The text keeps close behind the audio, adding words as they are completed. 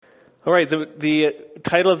All right, the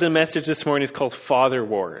title of the message this morning is called Father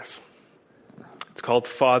Wars. It's called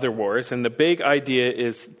Father Wars, and the big idea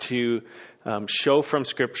is to show from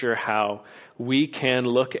Scripture how we can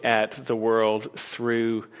look at the world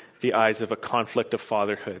through the eyes of a conflict of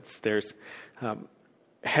fatherhoods. There's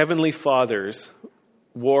heavenly fathers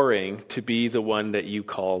warring to be the one that you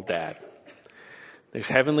call dad. There's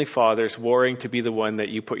heavenly fathers warring to be the one that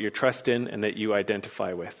you put your trust in and that you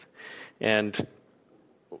identify with. And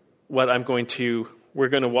we're going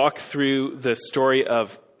to walk through the story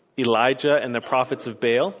of Elijah and the prophets of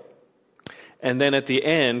Baal. And then at the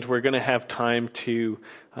end, we're going to have time to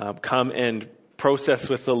come and process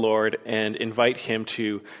with the Lord and invite him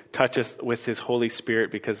to touch us with his Holy Spirit,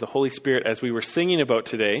 because the Holy Spirit, as we were singing about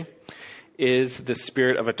today, is the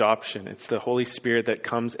spirit of adoption. It's the Holy Spirit that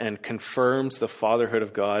comes and confirms the fatherhood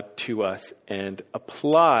of God to us and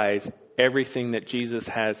applies everything that Jesus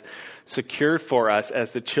has secured for us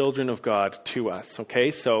as the children of God to us.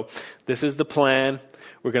 Okay, so this is the plan.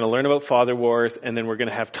 We're going to learn about Father Wars, and then we're going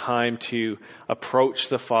to have time to approach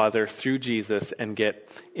the Father through Jesus and get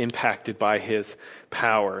impacted by his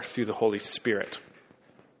power through the Holy Spirit.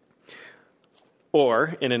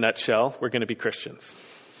 Or, in a nutshell, we're going to be Christians.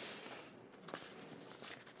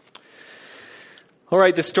 All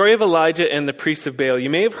right, the story of Elijah and the priests of Baal. You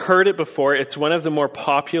may have heard it before. It's one of the more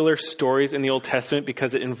popular stories in the Old Testament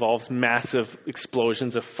because it involves massive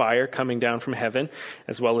explosions of fire coming down from heaven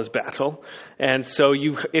as well as battle. And so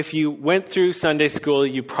if you went through Sunday school,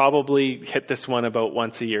 you probably hit this one about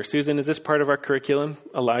once a year. Susan, is this part of our curriculum,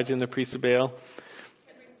 Elijah and the priests of Baal?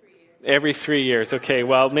 Every 3 years. Okay,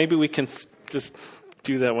 well, maybe we can just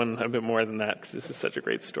do that one a bit more than that because this is such a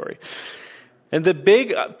great story. And the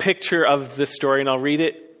big picture of the story, and I'll read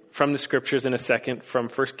it from the scriptures in a second from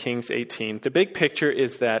 1 Kings 18. The big picture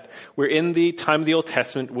is that we're in the time of the Old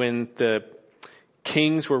Testament when the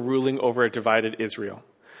kings were ruling over a divided Israel.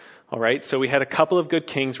 All right, so we had a couple of good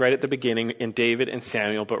kings right at the beginning in David and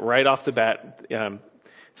Samuel, but right off the bat,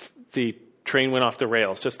 the train went off the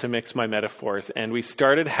rails, just to mix my metaphors. And we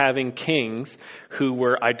started having kings who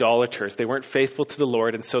were idolaters. They weren't faithful to the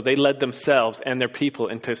Lord, and so they led themselves and their people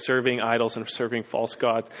into serving idols and serving false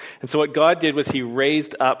gods. And so what God did was he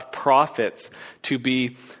raised up prophets to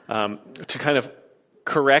be, to kind of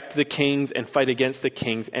correct the kings and fight against the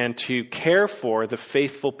kings and to care for the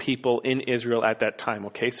faithful people in Israel at that time.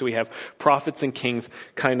 Okay, so we have prophets and kings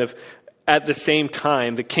kind of at the same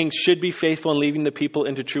time. The kings should be faithful in leading the people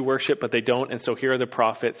into true worship, but they don't. And so here are the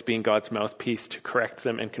prophets being God's mouthpiece to correct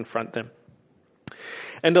them and confront them.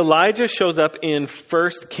 And Elijah shows up in 1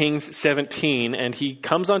 Kings 17, and he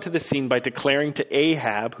comes onto the scene by declaring to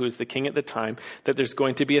Ahab, who is the king at the time, that there's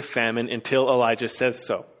going to be a famine until Elijah says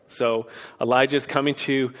so. So Elijah is coming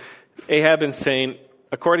to Ahab and saying,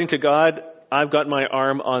 according to God, I've got my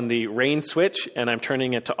arm on the rain switch, and I'm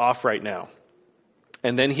turning it to off right now.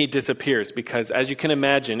 And then he disappears because, as you can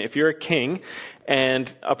imagine, if you're a king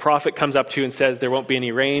and a prophet comes up to you and says there won't be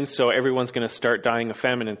any rain, so everyone's going to start dying of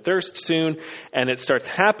famine and thirst soon, and it starts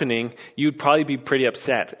happening, you'd probably be pretty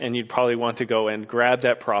upset, and you'd probably want to go and grab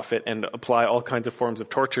that prophet and apply all kinds of forms of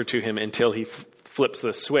torture to him until he flips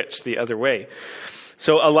the switch the other way.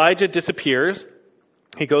 So Elijah disappears.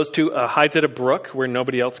 He goes to hides at a brook where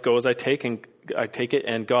nobody else goes, I take it,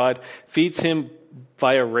 and God feeds him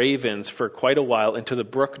via ravens for quite a while until the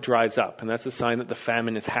brook dries up. And that's a sign that the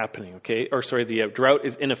famine is happening, okay? The drought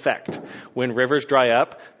is in effect. When rivers dry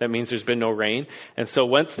up, that means there's been no rain. And so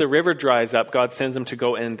once the river dries up, God sends him to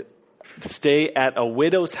go and stay at a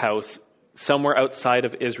widow's house somewhere outside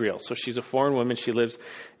of Israel. So she's a foreign woman. She lives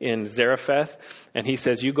in Zarephath. And he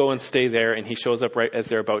says, you go and stay there. And he shows up right as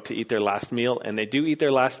they're about to eat their last meal. And they do eat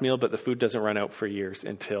their last meal, but the food doesn't run out for years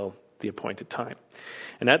until the appointed time.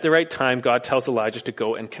 And at the right time, God tells Elijah to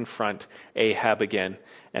go and confront Ahab again.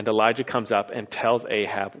 And Elijah comes up and tells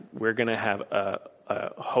Ahab, we're going to have a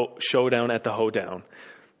showdown at the hoedown.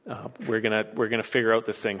 We're going to figure out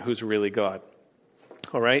this thing, who's really God.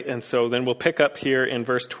 All right, and so then we'll pick up here in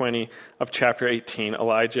verse 20 of chapter 18,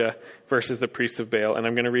 Elijah versus the priests of Baal. And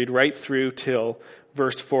I'm going to read right through till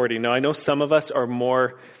verse 40. Now, I know some of us are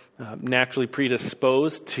more naturally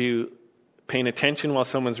predisposed to paying attention while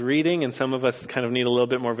someone's reading, and some of us kind of need a little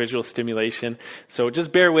bit more visual stimulation. So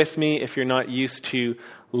just bear with me if you're not used to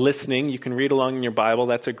listening. You can read along in your Bible.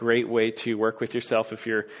 That's a great way to work with yourself if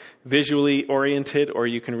you're visually oriented, or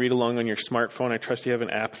you can read along on your smartphone. I trust you have an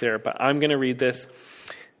app there, but I'm going to read this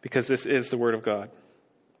because this is the Word of God.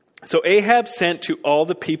 So Ahab sent to all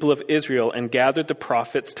the people of Israel and gathered the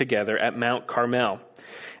prophets together at Mount Carmel.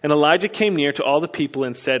 And Elijah came near to all the people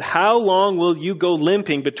and said, "How long will you go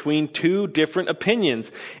limping between two different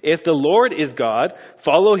opinions? If the Lord is God,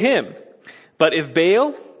 follow him. But if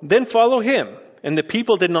Baal, then follow him." And the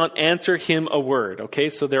people did not answer him a word. Okay,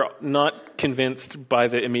 so they're not convinced by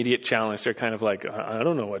the immediate challenge. They're kind of like, I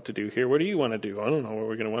don't know what to do here. What do you want to do? I don't know what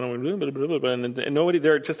we're going to want to do. And nobody,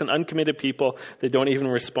 they're just an uncommitted people. They don't even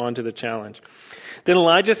respond to the challenge. Then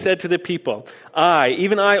Elijah said to the people,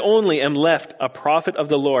 even I only am left a prophet of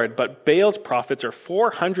the Lord, but Baal's prophets are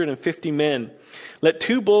 450 men. Let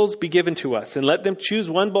 2 bulls be given to us, and let them choose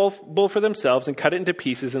one bull for themselves and cut it into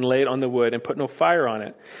pieces and lay it on the wood and put no fire on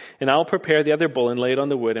it. And I will prepare the other bull and lay it on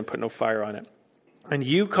the wood and put no fire on it. And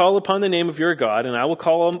you call upon the name of your God, and I will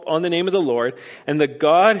call on the name of the Lord, and the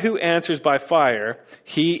God who answers by fire,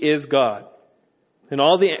 he is God. And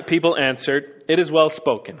all the people answered, "It is well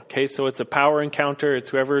spoken." Okay, so it's a power encounter. It's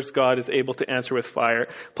whoever's God is able to answer with fire.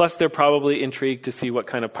 Plus, they're probably intrigued to see what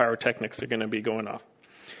kind of pyrotechnics are going to be going off.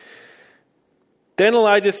 Then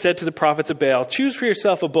Elijah said to the prophets of Baal, "Choose for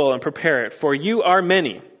yourself a bull and prepare it, for you are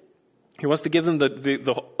many." He wants to give them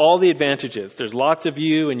all the advantages. There's lots of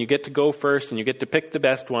you, and you get to go first, and you get to pick the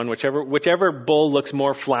best one. Whichever bull looks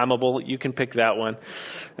more flammable, you can pick that one.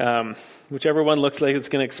 Whichever one looks like it's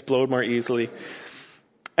going to explode more easily.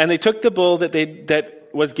 And they took the bull that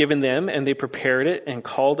was given them, and they prepared it and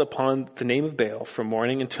called upon the name of Baal from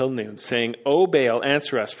morning until noon, saying, "O Baal,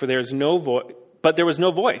 answer us, for there is no voice." But there was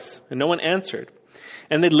no voice, and no one answered.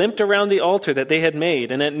 And they limped around the altar that they had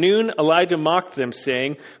made. And at noon Elijah mocked them,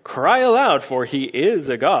 saying, "Cry aloud, for he is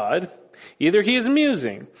a god. Either he is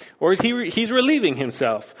musing, or he's relieving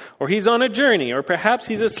himself, or he's on a journey, or perhaps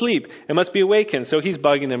he's asleep and must be awakened." So he's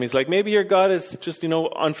bugging them. He's like, maybe your God is just,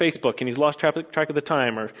 on Facebook and he's lost track of the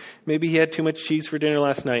time. Or maybe he had too much cheese for dinner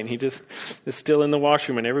last night and he just is still in the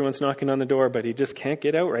washroom and everyone's knocking on the door, but he just can't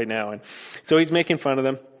get out right now. And so he's making fun of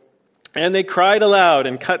them. And they cried aloud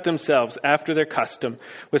and cut themselves after their custom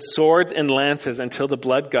with swords and lances until the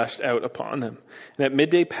blood gushed out upon them. And at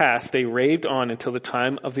midday past, they raved on until the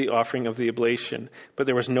time of the offering of the oblation. But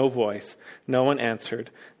there was no voice. No one answered.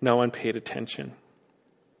 No one paid attention.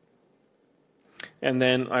 And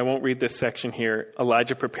then, I won't read this section here,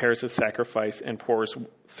 Elijah prepares a sacrifice and pours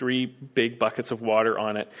 3 big buckets of water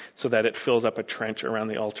on it so that it fills up a trench around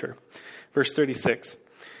the altar. Verse 36.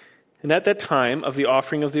 And at that time of the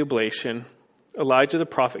offering of the oblation, Elijah the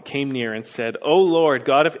prophet came near and said, "O Lord,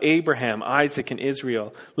 God of Abraham, Isaac, and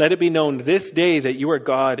Israel, let it be known this day that you are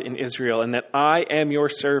God in Israel, and that I am your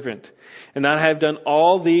servant, and that I have done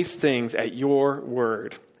all these things at your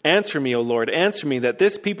word. Answer me, O Lord, answer me, that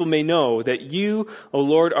this people may know that you, O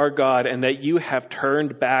Lord, are God, and that you have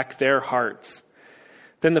turned back their hearts."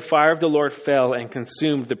 Then the fire of the Lord fell and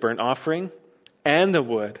consumed the burnt offering, and the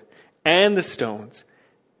wood, and the stones,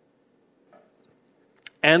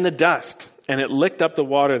 and the dust, and it licked up the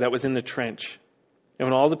water that was in the trench. And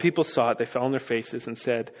when all the people saw it, they fell on their faces and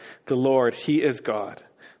said, "The Lord, he is God.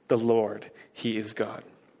 The Lord, he is God."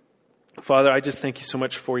 Father, I just thank you so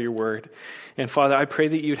much for your word. And Father, I pray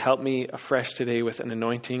that you'd help me afresh today with an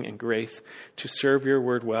anointing and grace to serve your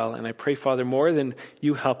word well. And I pray, Father, more than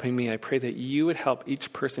you helping me, I pray that you would help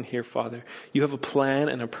each person here, Father. You have a plan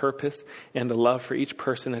and a purpose and a love for each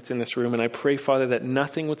person that's in this room. And I pray, Father, that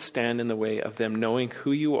nothing would stand in the way of them knowing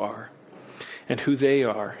who you are and who they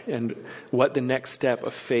are and what the next step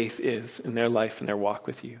of faith is in their life and their walk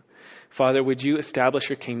with you. Father, would you establish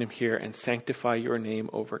your kingdom here and sanctify your name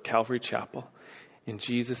over Calvary Chapel in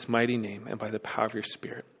Jesus' mighty name and by the power of your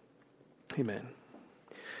Spirit. Amen.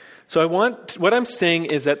 So what I'm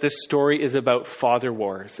saying is that this story is about father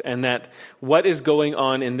wars, and that what is going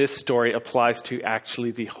on in this story applies to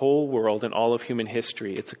actually the whole world and all of human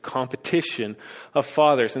history. It's a competition of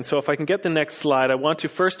fathers. And so if I can get the next slide, I want to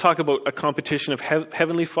first talk about a competition of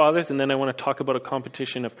heavenly fathers, and then I want to talk about a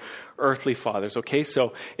competition of earthly fathers. Okay,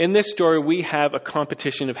 so in this story, we have a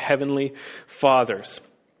competition of heavenly fathers.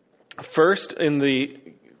 First, in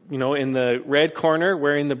the red corner,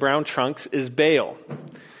 wearing the brown trunks, is Baal.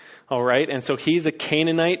 All right, and so he's a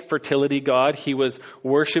Canaanite fertility god. He was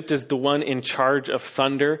worshipped as the one in charge of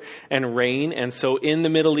thunder and rain. And so in the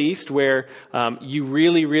Middle East, where you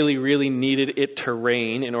really, really, really needed it to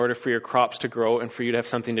rain in order for your crops to grow and for you to have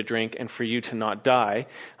something to drink and for you to not die,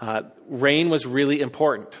 rain was really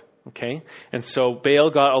important. Okay, and so Baal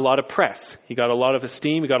got a lot of press. He got a lot of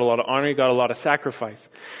esteem. He got a lot of honor. He got a lot of sacrifice.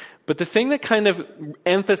 But the thing that kind of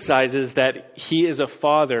emphasizes that he is a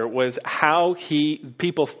father was how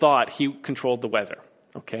people thought he controlled the weather.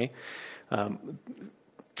 Okay,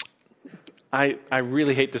 I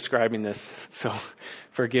really hate describing this, so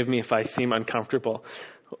forgive me if I seem uncomfortable.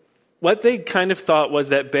 what they kind of thought was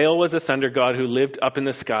that Baal was a thunder god who lived up in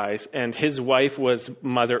the skies, and his wife was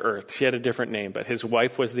Mother Earth. She had a different name, but his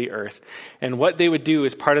wife was the earth. And what they would do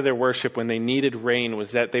as part of their worship when they needed rain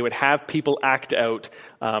was that they would have people act out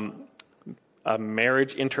a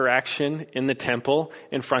marriage interaction in the temple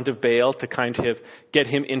in front of Baal to kind of get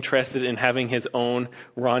him interested in having his own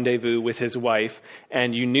rendezvous with his wife.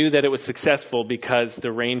 And you knew that it was successful because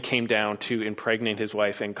the rain came down to impregnate his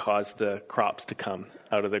wife and cause the crops to come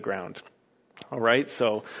out of the ground. All right,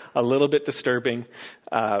 so a little bit disturbing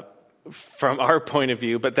from our point of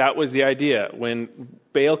view, but that was the idea. When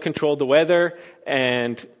Baal controlled the weather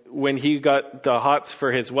and when he got the hots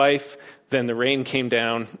for his wife, then the rain came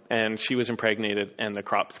down and she was impregnated and the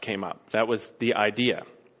crops came up. That was the idea.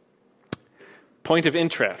 Point of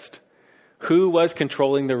interest. Who was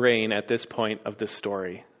controlling the rain at this point of the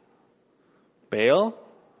story? Baal?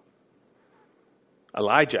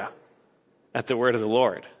 Elijah, at the word of the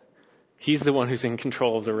Lord. He's the one who's in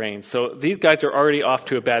control of the rain. So these guys are already off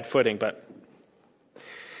to a bad footing, but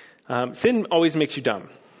sin always makes you dumb.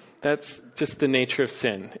 That's just the nature of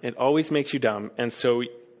sin. It always makes you dumb. And so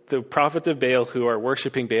the prophets of Baal who are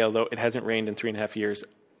worshiping Baal, though it hasn't rained in 3.5 years,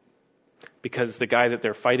 because the guy that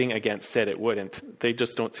they're fighting against said it wouldn't. They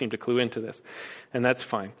just don't seem to clue into this. And that's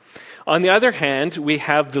fine. On the other hand, we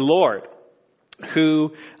have the Lord,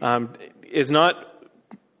 who is not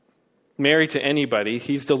married to anybody.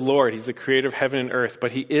 He's the Lord. He's the creator of heaven and earth,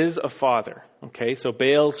 but he is a father. Okay, so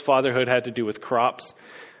Baal's fatherhood had to do with crops.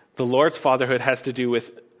 The Lord's fatherhood has to do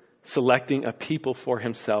with selecting a people for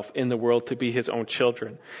himself in the world to be his own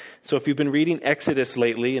children. So if you've been reading Exodus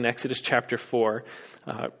lately, in Exodus chapter 4,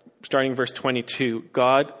 starting verse 22,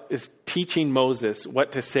 God is teaching Moses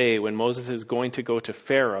what to say when Moses is going to go to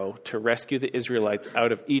Pharaoh to rescue the Israelites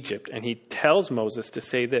out of Egypt. And he tells Moses to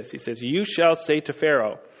say this. He says, "You shall say to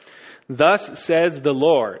Pharaoh, 'Thus says the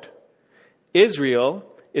Lord, Israel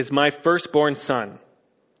is my firstborn son.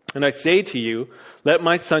 And I say to you, let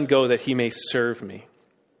my son go that he may serve me.'"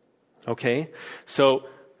 Okay, so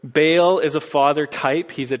Baal is a father type.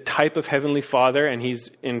 He's a type of heavenly father, and he's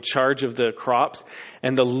in charge of the crops.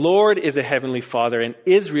 And the Lord is a heavenly father, and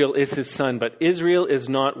Israel is his son. But Israel is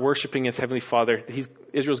not worshiping his heavenly father.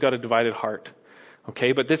 Israel's got a divided heart.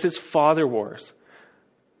 Okay, but this is father wars.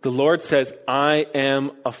 The Lord says, "I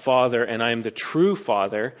am a father, and I am the true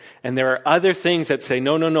father." And there are other things that say,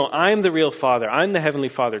 no, I'm the real father. I'm the heavenly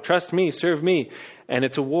father. Trust me, serve me. And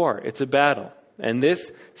it's a war. It's a battle. And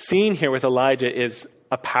this scene here with Elijah is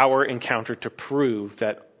a power encounter to prove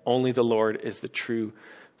that only the Lord is the true,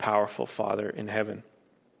 powerful Father in heaven.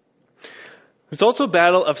 There's also a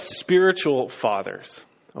battle of spiritual fathers.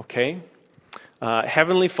 Okay?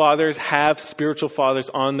 Heavenly fathers have spiritual fathers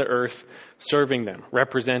on the earth serving them,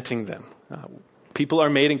 representing them. People are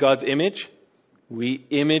made in God's image. We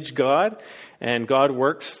image God, and God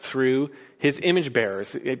works through his image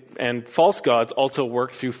bearers. And false gods also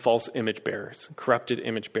work through false image bearers, corrupted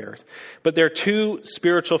image bearers. But there are two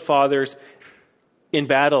spiritual fathers in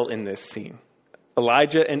battle in this scene,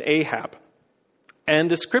 Elijah and Ahab. And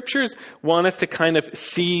the scriptures want us to kind of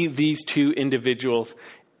see these two individuals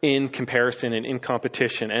in comparison and in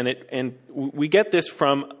competition. And we get this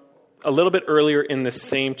from a little bit earlier in the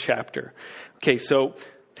same chapter. Okay, so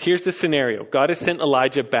here's the scenario. God has sent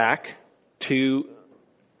Elijah back to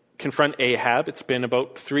confront Ahab. It's been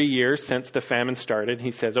about 3 years since the famine started. He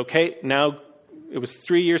says, okay, now it was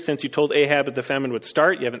 3 years since you told Ahab that the famine would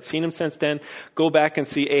start. You haven't seen him since then. Go back and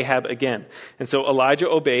see Ahab again. And so Elijah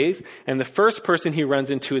obeys. And the first person he runs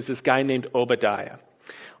into is this guy named Obadiah.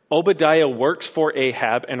 Obadiah works for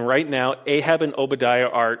Ahab, and right now Ahab and Obadiah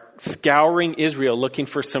are scouring Israel looking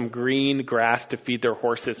for some green grass to feed their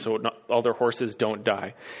horses so all their horses don't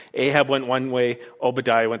die. Ahab went one way,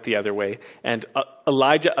 Obadiah went the other way, and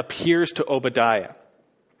Elijah appears to Obadiah.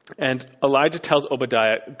 And Elijah tells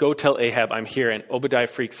Obadiah, "Go tell Ahab I'm here." And Obadiah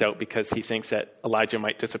freaks out because he thinks that Elijah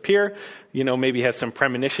might disappear. Maybe he has some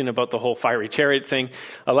premonition about the whole fiery chariot thing.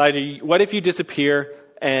 Elijah, what if you disappear?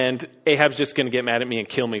 And Ahab's just going to get mad at me and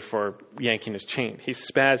kill me for yanking his chain. He's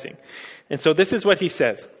spazzing. And so this is what he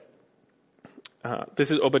says.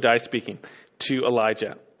 This is Obadiah speaking to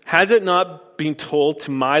Elijah. "Has it not been told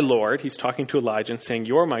to my Lord," he's talking to Elijah and saying,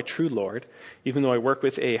 "You're my true Lord, even though I work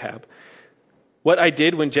with Ahab, what I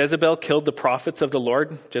did when Jezebel killed the prophets of the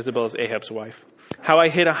Lord," Jezebel is Ahab's wife, "how I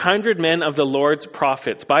hid 100 men of the Lord's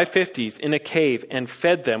prophets by 50s in a cave and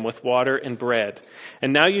fed them with water and bread.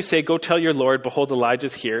 And now you say, 'Go tell your Lord, behold,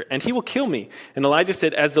 Elijah's here, and he will kill me.' And Elijah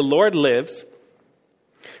said, 'As the Lord lives,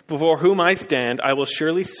 before whom I stand, I will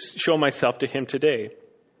surely show myself to him today.'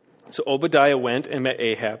 So Obadiah went and met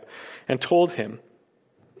Ahab and told him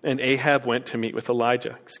and Ahab went to meet with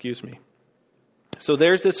Elijah. So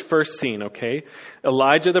there's this first scene, okay?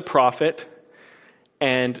 Elijah the prophet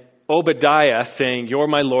and Obadiah saying, "You're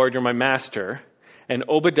my Lord, you're my master." And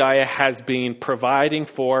Obadiah has been providing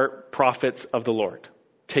for prophets of the Lord,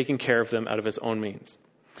 taking care of them out of his own means.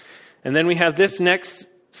 And then we have this next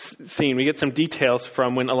scene. We get some details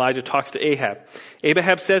from when Elijah talks to Ahab.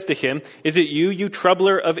 Ahab says to him, "Is it you, you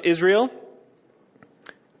troubler of Israel?"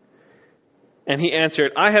 And he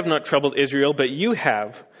answered, "I have not troubled Israel, but you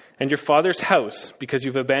have, and your father's house, because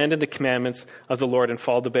you've abandoned the commandments of the Lord and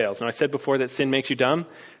followed the Baals." Now, I said before that sin makes you dumb.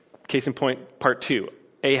 Case in point, part 2.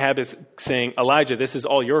 Ahab is saying, "Elijah, this is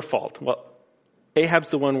all your fault." Well, Ahab's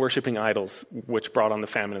the one worshiping idols, which brought on the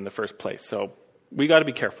famine in the first place. So we got to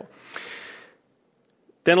be careful.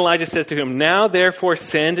 Then Elijah says to him, "Now therefore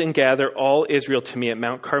send and gather all Israel to me at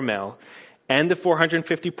Mount Carmel, and the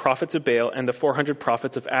 450 prophets of Baal and the 400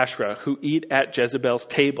 prophets of Asherah who eat at Jezebel's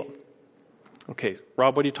table." Okay,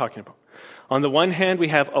 Rob, what are you talking about? On the one hand, we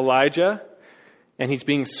have Elijah, and he's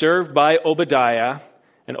being served by Obadiah,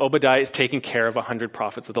 and Obadiah is taking care of 100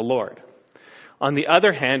 prophets of the Lord. On the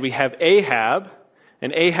other hand, we have Ahab,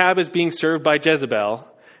 and Ahab is being served by Jezebel,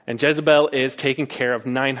 and Jezebel is taking care of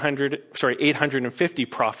 850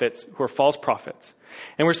 prophets who are false prophets.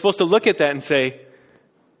 And we're supposed to look at that and say,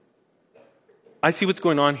 I see what's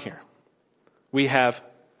going on here. We have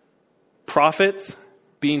prophets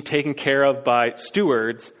being taken care of by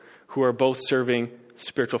stewards who are both serving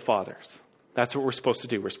spiritual fathers. That's what we're supposed to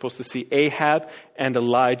do. We're supposed to see Ahab and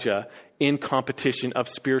Elijah in competition of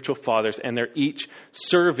spiritual fathers, and they're each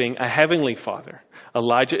serving a heavenly father.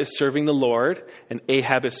 Elijah is serving the Lord, and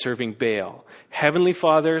Ahab is serving Baal. Heavenly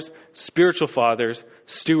fathers, spiritual fathers,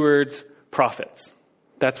 stewards, prophets.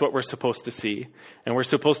 That's what we're supposed to see. And we're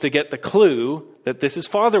supposed to get the clue that this is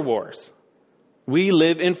father wars. We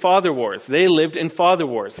live in father wars. They lived in father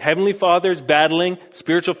wars. Heavenly fathers battling,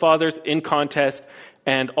 spiritual fathers in contest,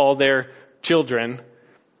 and all their children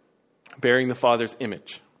bearing the Father's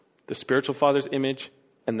image. The spiritual Father's image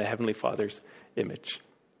and the Heavenly Father's image.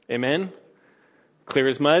 Amen? Clear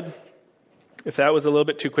as mud? If that was a little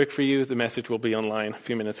bit too quick for you, the message will be online a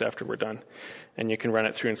few minutes after we're done, and you can run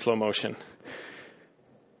it through in slow motion.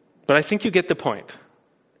 But I think you get the point.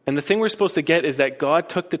 And the thing we're supposed to get is that God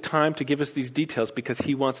took the time to give us these details because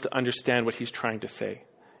he wants to understand what he's trying to say.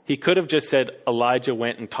 He could have just said Elijah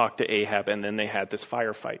went and talked to Ahab and then they had this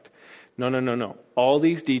firefight. No. All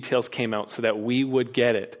these details came out so that we would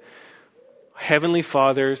get it. Heavenly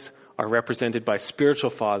fathers are represented by spiritual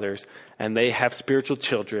fathers, and they have spiritual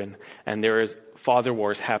children, and there is father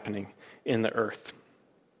wars happening in the earth.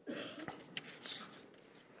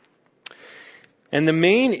 And the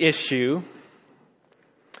main issue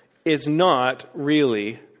is not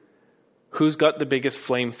really who's got the biggest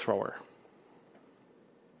flamethrower.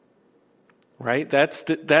 Right?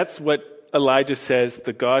 That's what Elijah says,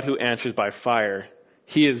 the God who answers by fire.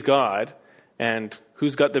 He is God, and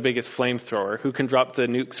who's got the biggest flamethrower? Who can drop the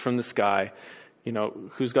nukes from the sky?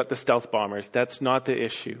 Who's got the stealth bombers? That's not the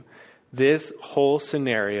issue. This whole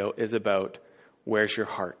scenario is about where's your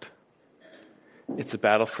heart? It's a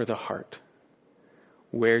battle for the heart.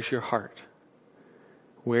 Where's your heart?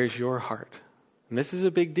 Where's your heart? And this is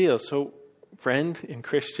a big deal. So, friend and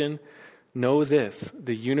Christian, know this.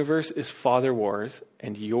 The universe is father wars,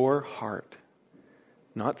 and your heart,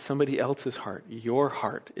 not somebody else's heart, your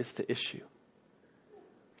heart is the issue.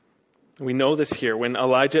 We know this here. When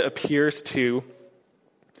Elijah appears to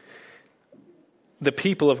the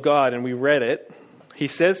people of God, and we read it, he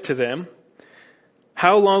says to them,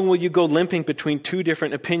 "How long will you go limping between two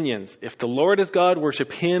different opinions? If the Lord is God,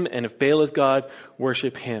 worship him, and if Baal is God,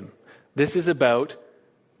 worship him." This is about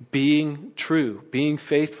being true, being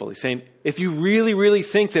faithful. He's saying, if you really, really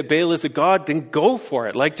think that Baal is a god, then go for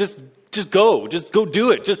it. Just go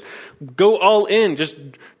do it. Just go all in. Just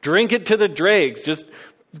drink it to the dregs. Just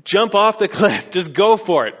jump off the cliff. Just go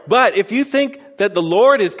for it. But if you think that the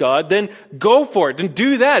Lord is God, then go for it. Then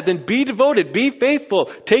do that. Then be devoted. Be faithful.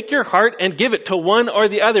 Take your heart and give it to one or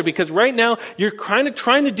the other. Because right now, you're kind of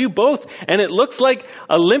trying to do both. And it looks like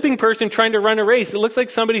a limping person trying to run a race. It looks like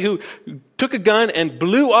somebody who took a gun and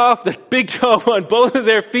blew off the big toe on both of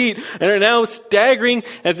their feet and are now staggering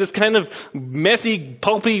as this kind of messy,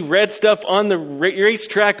 pulpy red stuff on the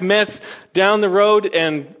racetrack mess down the road.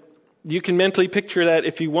 And you can mentally picture that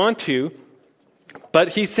if you want to.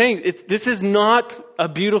 But he's saying this is not a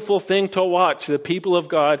beautiful thing to watch. The people of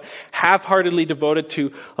God half-heartedly devoted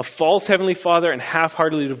to a false heavenly father and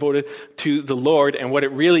half-heartedly devoted to the Lord. And what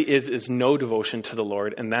it really is no devotion to the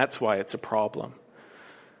Lord. And that's why it's a problem.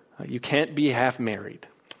 You can't be half married.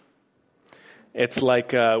 It's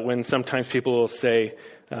like when sometimes people will say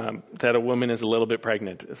that a woman is a little bit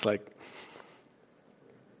pregnant. It's like,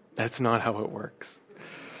 that's not how it works.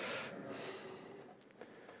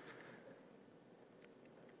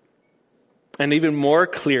 And even more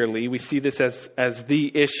clearly, we see this as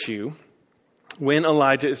the issue. When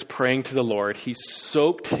Elijah is praying to the Lord, he's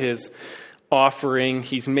soaked his offering.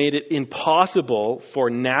 He's made it impossible for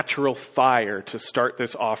natural fire to start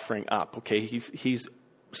this offering up. Okay, he's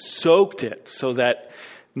soaked it so that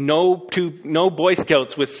no Boy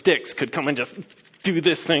Scouts with sticks could come and just do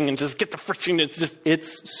this thing and just get the friction.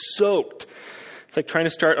 It's soaked. It's like trying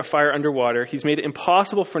to start a fire underwater. He's made it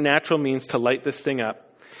impossible for natural means to light this thing up.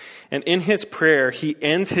 And in his prayer, he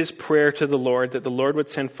ends his prayer to the Lord that the Lord would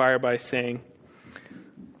send fire by saying,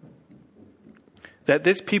 that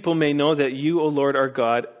this people may know that you, O Lord, are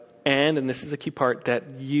God, and this is a key part,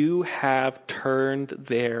 that you have turned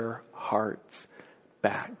their hearts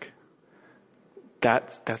back.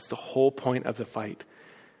 That's the whole point of the fight.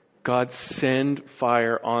 God, send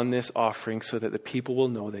fire on this offering so that the people will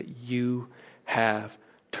know that you have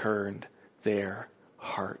turned their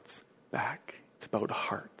hearts back. It's about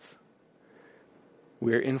hearts.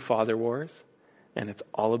 We're in Father Wars, and it's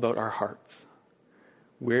all about our hearts.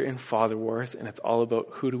 We're in Father Wars, and it's all about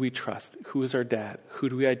who do we trust? Who is our dad? Who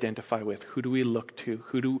do we identify with? Who do we look to?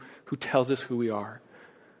 Who tells us who we are?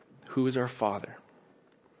 Who is our Father?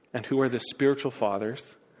 And who are the spiritual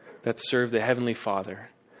fathers that serve the Heavenly Father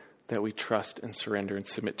that we trust and surrender and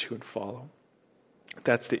submit to and follow?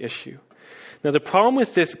 That's the issue. Now, the problem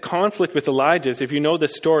with this conflict with Elijah is, if you know the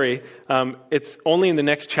story, it's only in the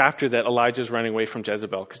next chapter that Elijah's running away from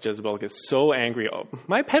Jezebel, because Jezebel gets so angry. Oh,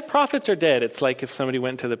 my pet prophets are dead. It's like if somebody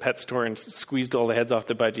went to the pet store and squeezed all the heads off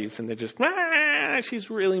the budgies, and they just,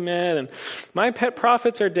 she's really mad, and my pet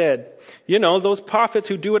prophets are dead. You know, those prophets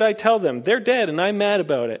who do what I tell them, they're dead, and I'm mad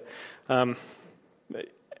about it. And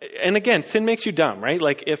again, sin makes you dumb, right?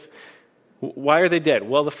 Like, why are they dead?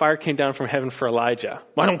 Well, the fire came down from heaven for Elijah.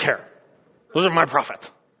 Well, I don't care. Those are my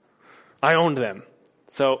prophets. I owned them.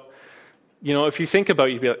 So, if you think about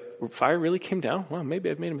it, you'd be like, fire really came down? Well, maybe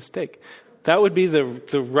I've made a mistake. That would be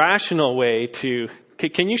the rational way to,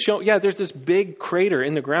 can you show, there's this big crater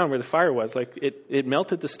in the ground where the fire was. Like, it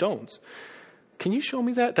melted the stones. Can you show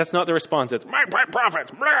me that? That's not the response. It's, my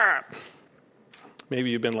prophets, blah. Maybe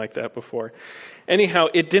you've been like that before. Anyhow,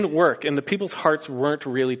 it didn't work, and the people's hearts weren't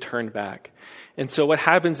really turned back. And so what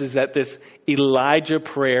happens is that this Elijah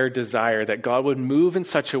prayer desire that God would move in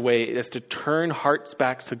such a way as to turn hearts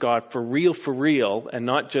back to God for real, and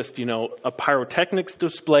not just, a pyrotechnics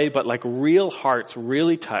display, but like real hearts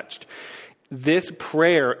really touched. This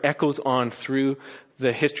prayer echoes on through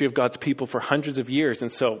the history of God's people for hundreds of years.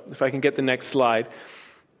 And so if I can get the next slide,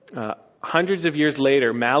 hundreds of years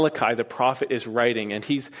later, Malachi, the prophet, is writing, and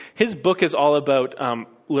his book is all about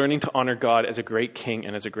learning to honor God as a great king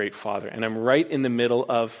and as a great father. And I'm right in the middle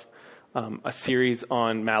of a series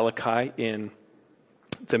on Malachi in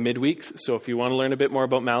the midweeks. So if you want to learn a bit more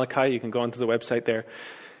about Malachi, you can go onto the website there.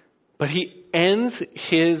 But he ends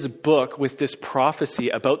his book with this prophecy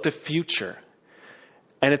about the future.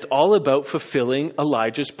 And it's all about fulfilling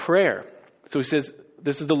Elijah's prayer. So he says,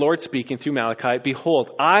 this is the Lord speaking through Malachi.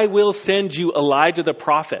 Behold, I will send you Elijah the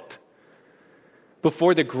prophet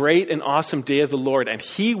before the great and awesome day of the Lord, and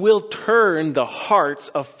he will turn the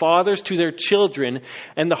hearts of fathers to their children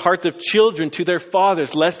and the hearts of children to their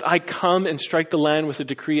fathers, lest I come and strike the land with a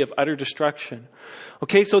decree of utter destruction.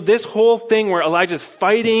 Okay, so this whole thing where Elijah's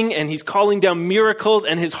fighting and he's calling down miracles,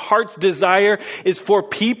 and his heart's desire is for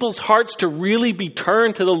people's hearts to really be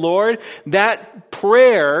turned to the Lord. That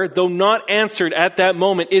prayer, though not answered at that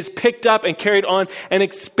moment, is picked up and carried on and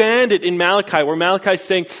expanded in Malachi, where Malachi is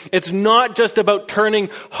saying it's not just about turning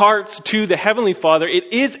hearts to the Heavenly Father.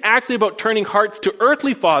 It is actually about turning hearts to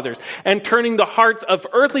earthly fathers and turning the hearts of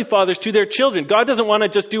earthly fathers to their children. God doesn't want to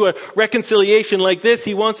just do a reconciliation like this.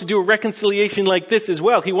 He wants to do a reconciliation like this as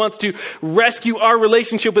well. He wants to rescue our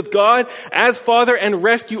relationship with God as Father and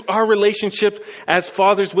rescue our relationship as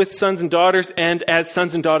fathers with sons and daughters and as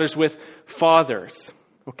sons and daughters with fathers.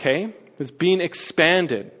 Okay? It's being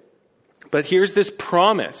expanded. But here's this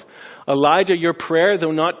promise. Elijah, your prayer,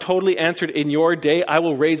 though not totally answered in your day, I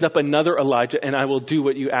will raise up another Elijah and I will do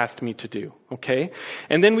what you asked me to do. Okay?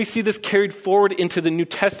 And then we see this carried forward into the New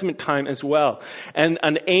Testament time as well. And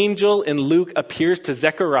an angel in Luke appears to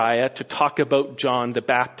Zechariah to talk about John the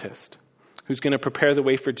Baptist, who's going to prepare the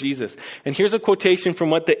way for Jesus. And here's a quotation from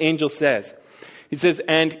what the angel says. He says,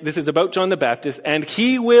 and this is about John the Baptist, and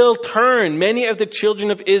he will turn many of the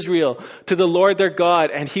children of Israel to the Lord their God,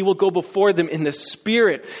 and he will go before them in the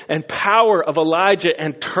spirit and power of Elijah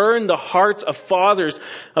and turn the hearts of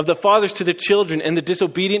the fathers to the children and the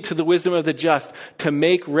disobedient to the wisdom of the just, to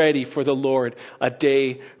make ready for the Lord a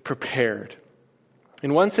day prepared.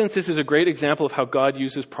 In one sense, this is a great example of how God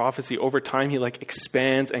uses prophecy. Over time, he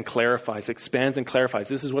expands and clarifies.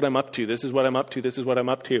 This is what I'm up to. This is what I'm up to. This is what I'm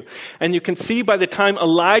up to. And you can see by the time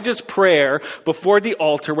Elijah's prayer before the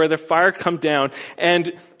altar where the fire come down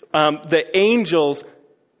and the angels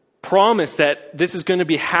promise that this is going to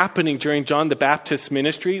be happening during John the Baptist's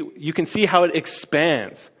ministry, you can see how it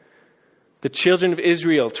expands. The children of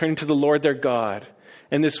Israel turning to the Lord their God.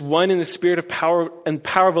 And this one in the spirit of power and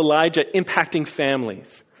power of Elijah impacting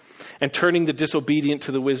families and turning the disobedient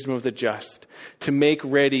to the wisdom of the just to make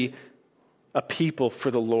ready a people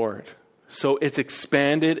for the Lord. So it's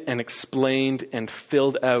expanded and explained and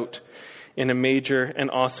filled out in a major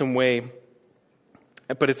and awesome way.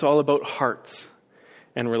 But it's all about hearts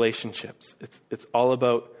and relationships. It's all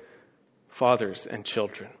about fathers and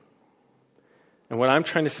children. And what I'm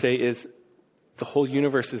trying to say is the whole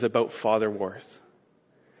universe is about father wars.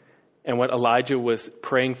 And what Elijah was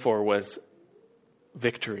praying for was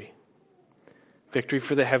victory. Victory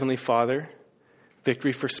for the Heavenly Father,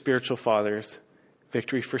 victory for spiritual fathers,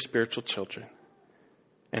 victory for spiritual children,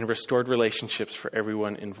 and restored relationships for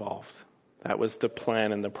everyone involved. That was the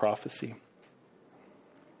plan and the prophecy.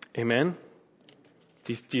 Amen?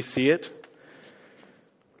 Do you see it?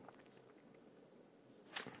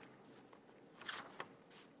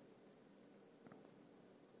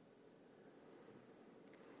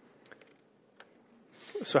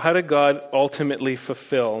 So how did God ultimately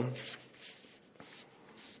fulfill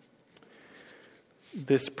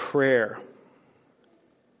this prayer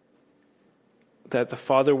that the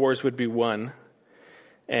father wars would be won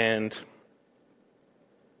and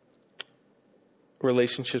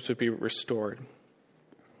relationships would be restored?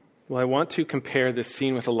 Well, I want to compare this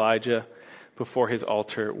scene with Elijah before his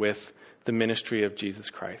altar with the ministry of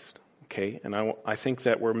Jesus Christ. Okay, and I think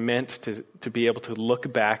that we're meant to be able to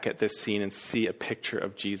look back at this scene and see a picture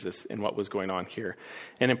of Jesus in what was going on here.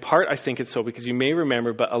 And in part, I think it's so because you may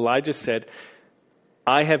remember, but Elijah said,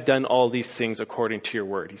 I have done all these things according to your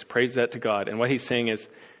word. He's praised that to God. And what he's saying is,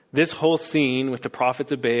 this whole scene with the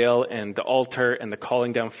prophets of Baal and the altar and the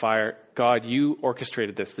calling down fire, God, you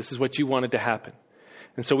orchestrated this. This is what you wanted to happen.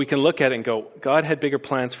 And so we can look at it and go, God had bigger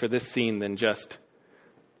plans for this scene than just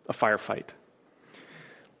a firefight.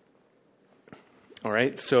 All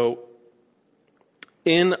right, so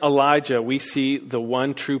in Elijah, we see the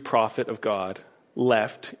one true prophet of God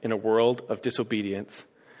left in a world of disobedience,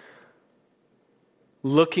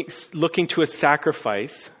 looking to a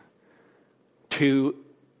sacrifice to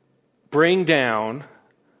bring down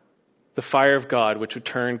the fire of God, which would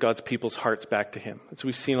turn God's people's hearts back to him. As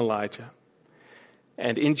we've seen Elijah.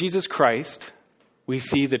 And in Jesus Christ, we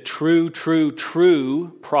see the true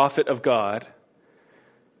prophet of God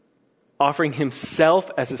offering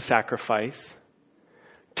himself as a sacrifice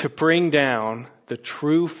to bring down the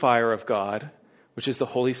true fire of God, which is the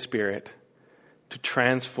Holy Spirit, to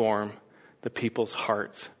transform the people's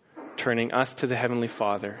hearts, turning us to the Heavenly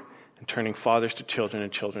Father and turning fathers to children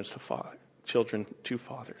and children to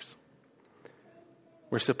fathers.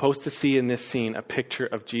 We're supposed to see in this scene a picture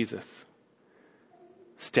of Jesus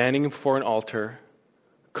standing before an altar,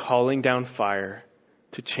 calling down fire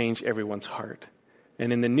to change everyone's heart.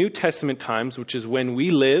 And in the New Testament times, which is when we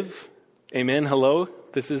live, amen, hello,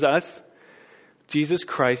 this is us, Jesus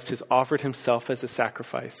Christ has offered himself as a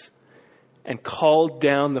sacrifice and called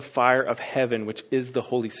down the fire of heaven, which is the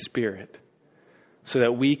Holy Spirit, so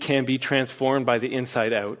that we can be transformed by the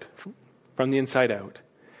inside out, from the inside out,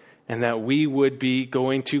 and that we would be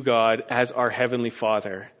going to God as our Heavenly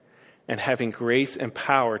Father and having grace and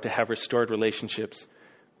power to have restored relationships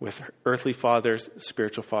with earthly fathers,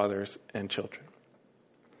 spiritual fathers, and children.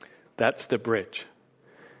 That's the bridge.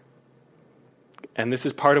 And this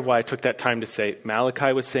is part of why I took that time to say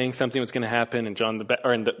Malachi was saying something was going to happen, and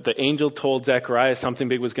the angel told Zechariah something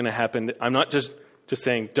big was going to happen. I'm not just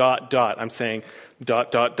saying ... I'm saying ...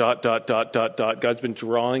 God's been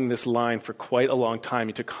drawing this line for quite a long time.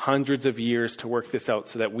 He took hundreds of years to work this out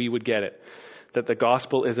so that we would get it. That the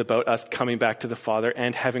gospel is about us coming back to the Father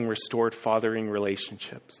and having restored fathering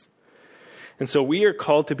relationships. And so we are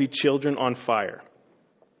called to be children on fire.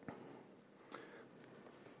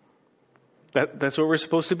 That's what we're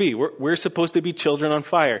supposed to be. We're supposed to be children on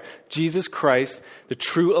fire. Jesus Christ, the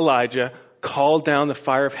true Elijah, called down the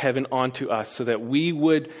fire of heaven onto us so that we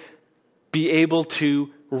would be able to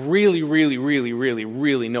really, really, really, really,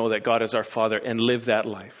 really know that God is our Father and live that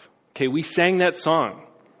life. Okay, we sang that song.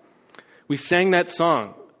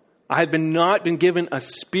 I have not been given a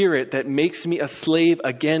spirit that makes me a slave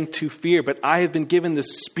again to fear, but I have been given the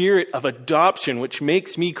spirit of adoption, which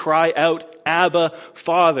makes me cry out, Abba,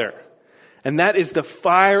 Father. And that is the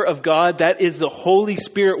fire of God. That is the Holy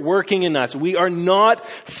Spirit working in us. We are not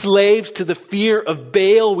slaves to the fear of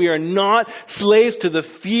Baal. We are not slaves to the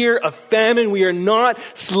fear of famine. We are not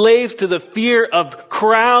slaves to the fear of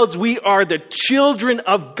crowds. We are the children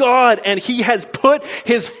of God. And He has put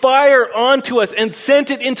His fire onto us and sent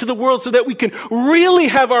it into the world so that we can really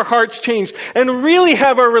have our hearts changed and really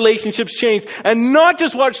have our relationships changed and not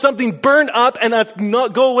just watch something burn up and us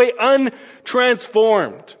not go away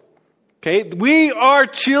untransformed. Okay, we are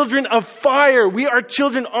children of fire. We are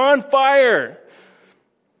children on fire.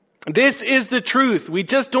 This is the truth. We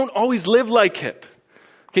just don't always live like it.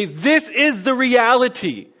 Okay, this is the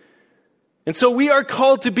reality. And so we are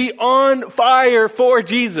called to be on fire for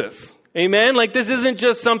Jesus. Amen? Like this isn't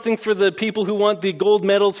just something for the people who want the gold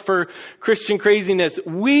medals for Christian craziness.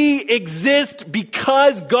 We exist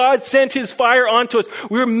because God sent His fire onto us.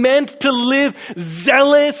 We're meant to live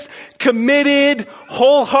zealous, committed,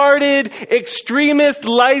 wholehearted, extremist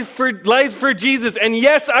life for Jesus. And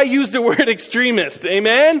yes, I use the word extremist.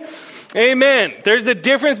 Amen? Amen. There's a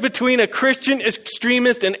difference between a Christian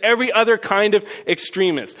extremist and every other kind of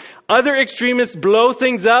extremist. Other extremists blow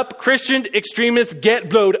things up. Christian extremists get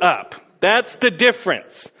blowed up. That's the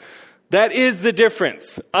difference. That is the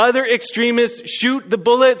difference. Other extremists shoot the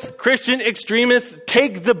bullets. Christian extremists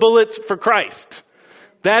take the bullets for Christ.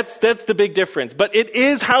 That's the big difference. But it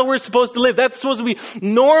is how we're supposed to live. That's supposed to be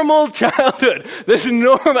normal childhood.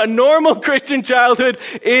 A normal Christian childhood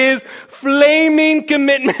is flaming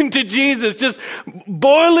commitment to Jesus. Just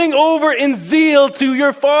boiling over in zeal to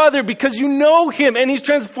your Father because you know Him and He's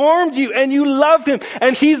transformed you and you love Him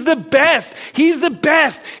and He's the best. He's the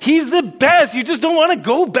best. He's the best. You just don't want to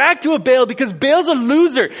go back to a Baal because Baal's a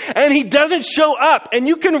loser and he doesn't show up. And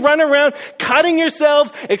you can run around cutting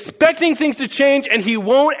yourselves, expecting things to change, and He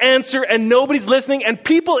won't answer and nobody's listening. And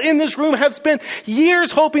people in this room have spent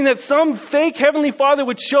years hoping that some fake Heavenly Father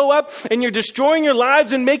would show up, and you're destroying your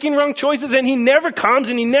lives and making wrong choices, and He never comes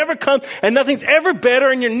and nothing's ever better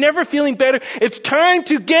and you're never feeling better. It's time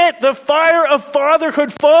to get the fire of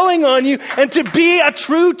fatherhood falling on you and to be a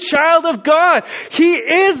true child of God. He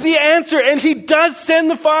is the answer and He does send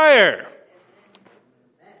the fire.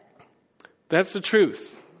 That's the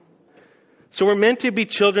truth. So we're meant to be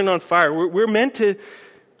children on fire. We're meant to...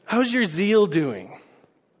 How's your zeal doing?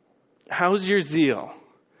 How's your zeal?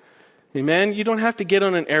 Amen? You don't have to get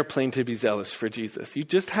on an airplane to be zealous for Jesus. You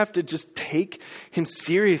just have to take Him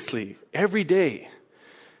seriously every day.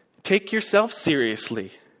 Take yourself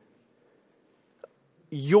seriously.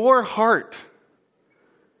 Your heart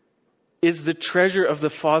is the treasure of the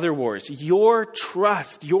Father wars. Your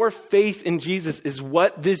trust, your faith in Jesus is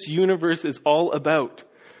what this universe is all about.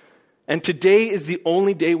 And today is the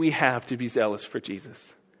only day we have to be zealous for Jesus.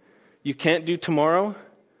 You can't do tomorrow.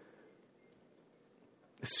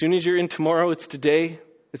 As soon as you're in tomorrow, it's today.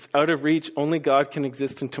 It's out of reach. Only God can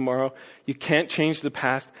exist in tomorrow. You can't change the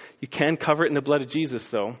past. You can cover it in the blood of Jesus,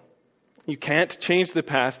 though. You can't change the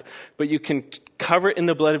past, but you can cover it in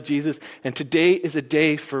the blood of Jesus. And today is a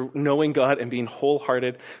day for knowing God and being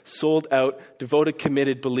wholehearted, sold out, devoted,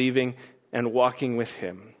 committed, believing, and walking with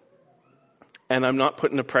Him. And I'm not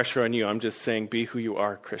putting the pressure on you. I'm just saying, be who you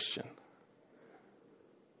are, Christian.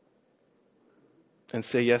 And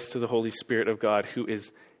say yes to the Holy Spirit of God who is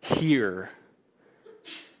here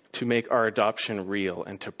to make our adoption real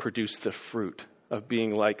and to produce the fruit of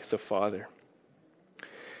being like the Father.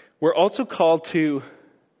 We're also called to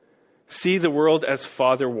see the world as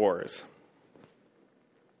father wars.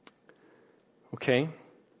 Okay?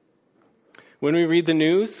 When we read the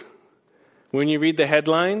news, when you read the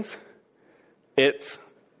headlines, it's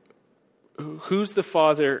who's the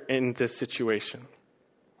father in this situation?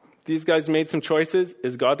 These guys made some choices.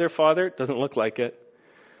 Is God their father? Doesn't look like it.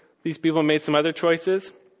 These people made some other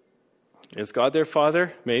choices. Is God their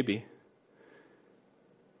father? Maybe.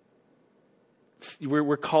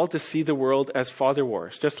 We're called to see the world as father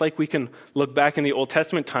wars. Just like we can look back in the Old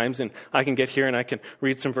Testament times, and I can get here and I can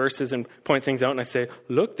read some verses and point things out and I say,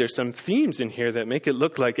 look, there's some themes in here that make it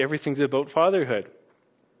look like everything's about fatherhood.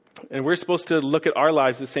 And we're supposed to look at our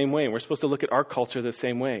lives the same way. And we're supposed to look at our culture the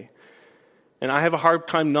same way. And I have a hard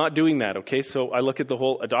time not doing that, okay? So I look at the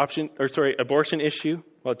whole abortion issue.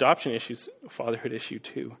 Well, adoption issue is a fatherhood issue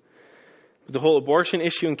too. But the whole abortion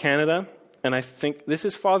issue in Canada, and I think this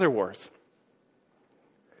is father wars.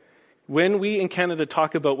 When we in Canada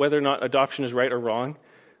talk about whether or not adoption is right or wrong,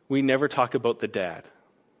 we never talk about the dad.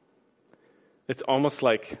 It's almost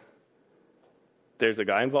like there's a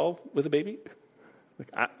guy involved with a baby. Like,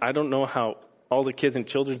 I don't know how all the kids in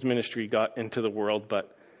children's ministry got into the world,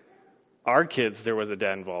 but our kids, there was a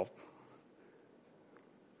dad involved.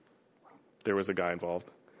 There was a guy involved.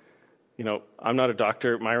 You know, I'm not a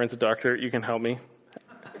doctor. Myron's a doctor. You can help me.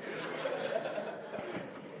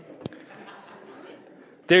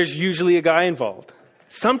 There's usually a guy involved.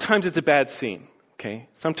 Sometimes it's a bad scene, okay?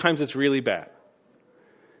 Sometimes it's really bad.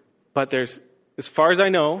 But there's, as far as I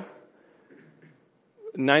know,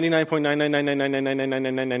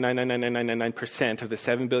 99.999999999999999% of the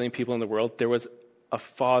 7 billion people in the world, there was a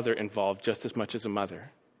father involved just as much as a mother.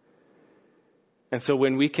 And so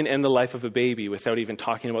when we can end the life of a baby without even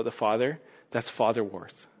talking about the father, that's father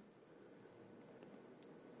wars.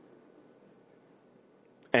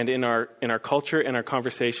 And in our culture, in our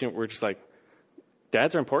conversation, we're just like,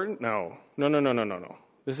 dads are important? No.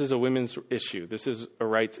 This is a women's issue. This is a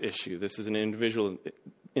rights issue. This is an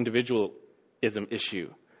individualism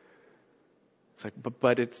issue. It's like, but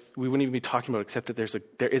we wouldn't even be talking about it except that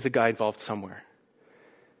there is a guy involved somewhere.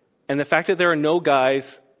 And the fact that there are no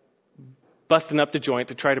guys busting up the joint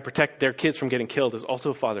to try to protect their kids from getting killed is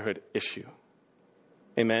also a fatherhood issue.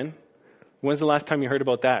 Amen? When's the last time you heard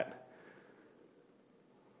about that?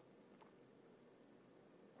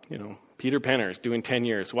 You know, Peter Penner's doing 10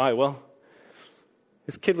 years. Why? Well,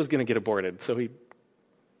 his kid was going to get aborted, so he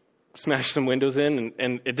smashed some windows in,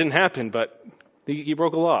 and it didn't happen, but he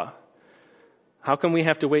broke a law. How come we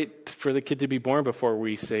have to wait for the kid to be born before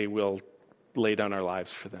we say we'll lay down our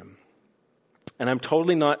lives for them? And I'm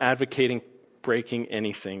totally not advocating breaking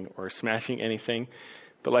anything or smashing anything,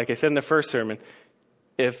 but like I said in the first sermon,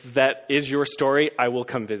 if that is your story, I will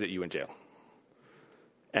come visit you in jail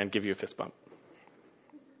and give you a fist bump.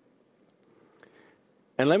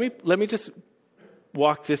 And let me just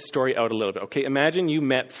walk this story out a little bit. Okay, imagine you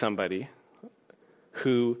met somebody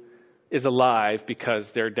who is alive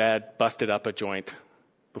because their dad busted up a joint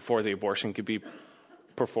before the abortion could be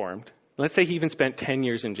performed. Let's say he even spent 10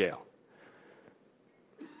 years in jail.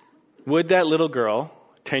 Would that little girl,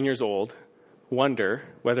 10 years old, wonder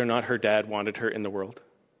whether or not her dad wanted her in the world?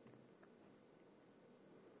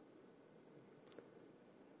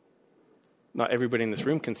 Not everybody in this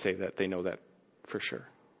room can say that they know that for sure.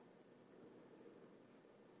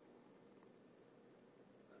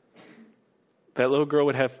 That little girl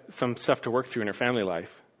would have some stuff to work through in her family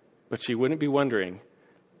life, but she wouldn't be wondering,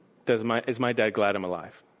 is my dad glad I'm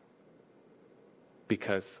alive?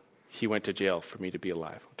 Because he went to jail for me to be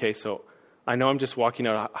alive. Okay, so I know I'm just walking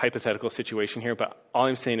out a hypothetical situation here, but all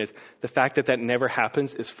I'm saying is the fact that never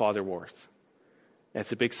happens is father wars. And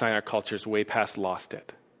it's a big sign our culture is way past lost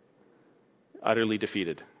it. Utterly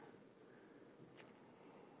defeated.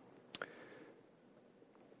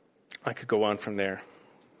 I could go on from there.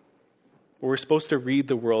 We're supposed to read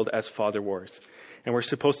the world as father wars. And we're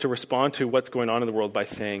supposed to respond to what's going on in the world by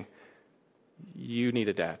saying, you need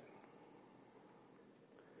a dad.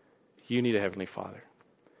 You need a heavenly father.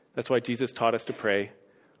 That's why Jesus taught us to pray,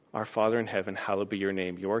 our Father in heaven, hallowed be your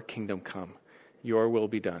name. Your kingdom come. Your will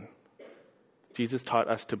be done. Jesus taught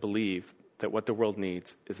us to believe that what the world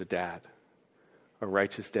needs is a dad. A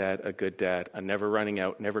righteous dad, a good dad, a never running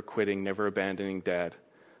out, never quitting, never abandoning dad.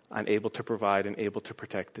 An able to provide and able to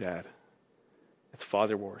protect dad. It's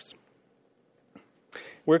father wars.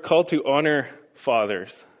 We're called to honor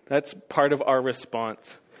fathers. That's part of our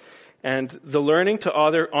response. And the learning to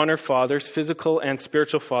honor fathers, physical and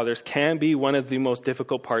spiritual fathers, can be one of the most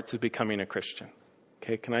difficult parts of becoming a Christian.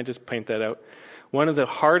 Okay, can I just paint that out? One of the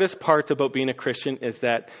hardest parts about being a Christian is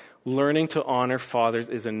that learning to honor fathers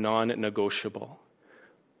is a non-negotiable.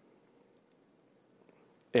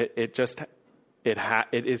 It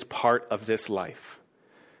is part of this life.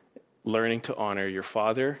 Learning to honor your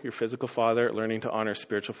father, your physical father, learning to honor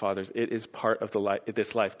spiritual fathers. It is part of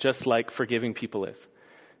this life, just like forgiving people is.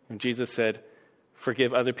 And Jesus said,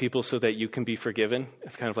 forgive other people so that you can be forgiven.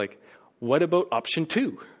 It's kind of like, what about option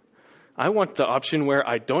 2? I want the option where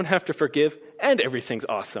I don't have to forgive and everything's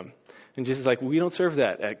awesome. And Jesus is like, we don't serve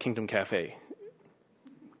that at Kingdom Cafe.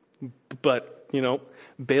 But,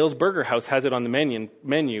 Bale's Burger House has it on the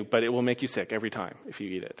menu, but it will make you sick every time if you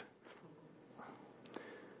eat it.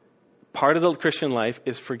 Part of the Christian life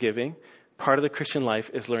is forgiving. Part of the Christian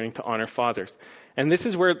life is learning to honor fathers. And this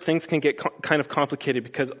is where things can get kind of complicated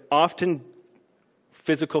because often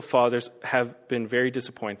physical fathers have been very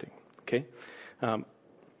disappointing. Okay,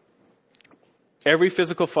 every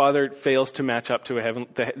physical father fails to match up to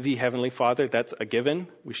the Heavenly Father. That's a given.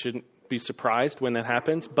 We shouldn't be surprised when that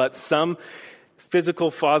happens. But some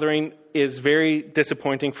physical fathering is very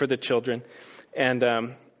disappointing for the children. And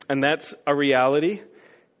And that's a reality.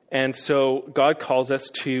 And so God calls us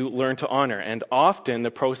to learn to honor. And often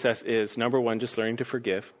the process is, number one, just learning to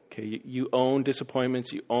forgive. Okay, you own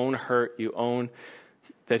disappointments, you own hurt, you own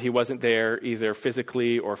that he wasn't there either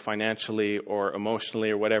physically or financially or emotionally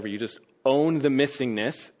or whatever. You just own the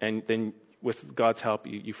missingness, and then with God's help,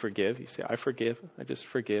 you forgive. You say, I forgive. I just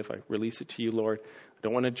forgive. I release it to you, Lord. I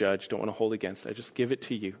don't want to judge, don't want to hold against. I just give it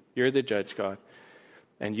to you. You're the judge, God.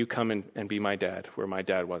 And you come and be my dad, where my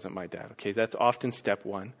dad wasn't my dad. Okay, that's often step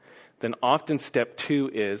one. Then often step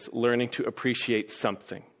two is learning to appreciate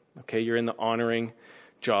something. Okay, you're in the honoring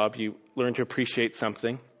job. You learn to appreciate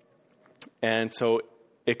something. And so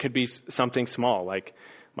it could be something small, like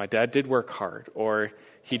my dad did work hard, or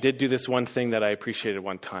he did do this one thing that I appreciated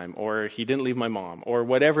one time, or he didn't leave my mom, or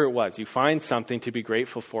whatever it was. You find something to be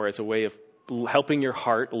grateful for as a way of helping your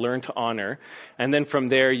heart learn to honor. And then from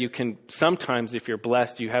there, you can sometimes, if you're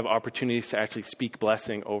blessed, you have opportunities to actually speak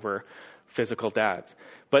blessing over physical dads.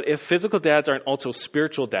 But if physical dads aren't also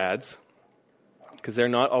spiritual dads, because they're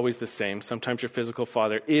not always the same, sometimes your physical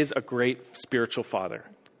father is a great spiritual father.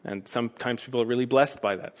 And sometimes people are really blessed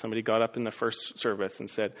by that. Somebody got up in the first service and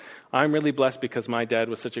said, I'm really blessed because my dad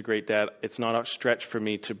was such a great dad. It's not a stretch for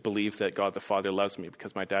me to believe that God the Father loves me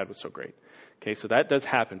because my dad was so great. Okay, so that does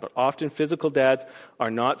happen. But often physical dads are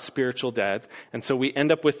not spiritual dads. And so we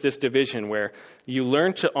end up with this division where you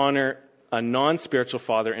learn to honor a non-spiritual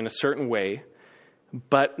father in a certain way,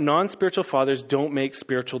 but non-spiritual fathers don't make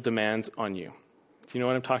spiritual demands on you. Do you know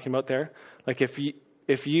what I'm talking about there? Like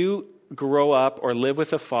if you grow up or live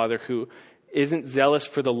with a father who isn't zealous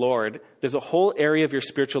for the Lord, there's a whole area of your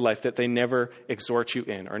spiritual life that they never exhort you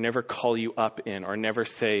in or never call you up in or never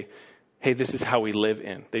say, hey, this is how we live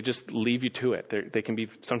in. They just leave you to it. They can be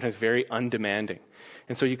sometimes very undemanding.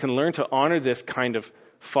 And so you can learn to honor this kind of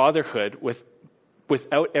fatherhood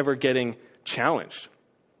without ever getting challenged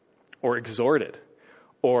or exhorted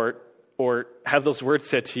or have those words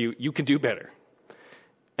said to you, you can do better.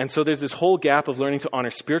 And so there's this whole gap of learning to honor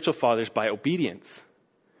spiritual fathers by obedience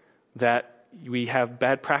that we have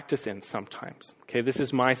bad practice in sometimes. Okay, this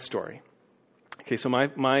is my story. Okay, so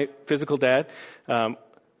my physical dad,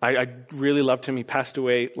 I really loved him. He passed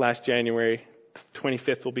away last January.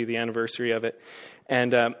 25th will be the anniversary of it.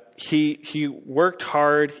 And he worked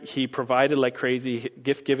hard. He provided like crazy.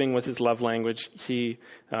 Gift giving was his love language. He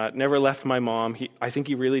never left my mom. I think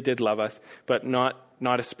he really did love us, but not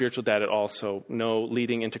a spiritual dad at all. So no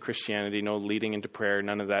leading into Christianity, no leading into prayer,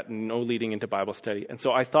 none of that, no leading into Bible study. And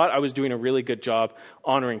so I thought I was doing a really good job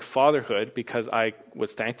honoring fatherhood because I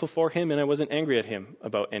was thankful for him and I wasn't angry at him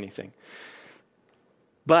about anything.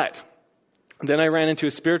 But then I ran into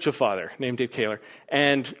a spiritual father named Dave Kaler,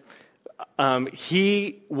 and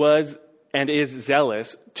he was and is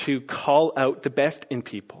zealous to call out the best in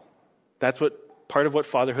people. That's what part of what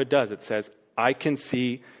fatherhood does. It says, I can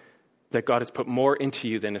see that God has put more into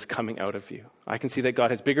you than is coming out of you. I can see that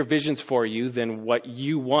God has bigger visions for you than what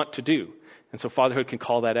you want to do. And so fatherhood can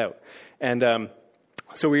call that out. And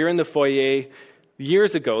so we were in the foyer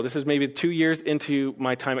years ago. This is maybe 2 years into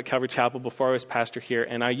my time at Calvary Chapel before I was pastor here.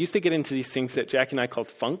 And I used to get into these things that Jackie and I called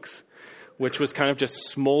funks, which was kind of just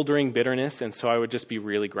smoldering bitterness. And so I would just be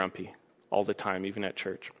really grumpy all the time, even at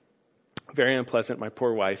church. Very unpleasant. My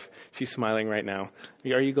poor wife, she's smiling right now.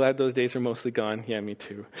 Are you glad those days are mostly gone? Yeah, me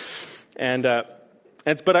too. Yeah,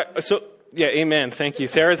 amen. Thank you.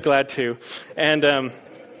 Sarah's glad too. And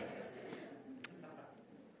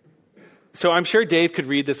so I'm sure Dave could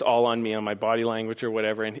read this all on me, on my body language or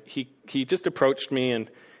whatever. And he just approached me, and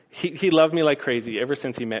he loved me like crazy ever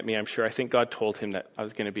since he met me. I'm sure. I think God told him that I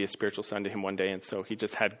was going to be a spiritual son to him one day, and so he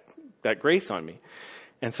just had that grace on me.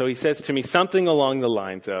 And so he says to me something along the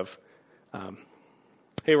lines of,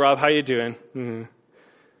 "Hey Rob, how you doing? Mm-hmm.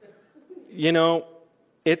 You know,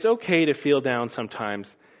 it's okay to feel down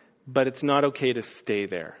sometimes, but it's not okay to stay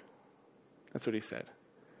there." That's what he said.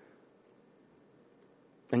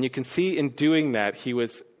 And you can see in doing that, he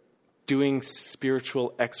was doing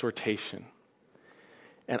spiritual exhortation.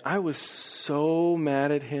 And I was so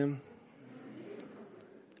mad at him.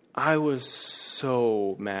 I was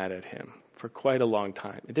so mad at him for quite a long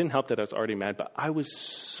time. It didn't help that I was already mad, but I was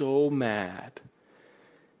so mad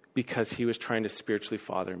because he was trying to spiritually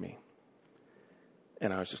father me.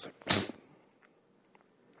 And I was just like,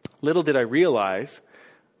 little did I realize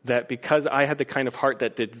that because I had the kind of heart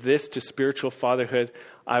that did this to spiritual fatherhood,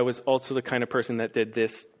 I was also the kind of person that did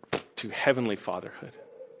this to heavenly fatherhood.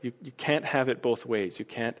 You can't have it both ways. You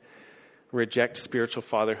can't reject spiritual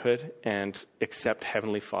fatherhood and accept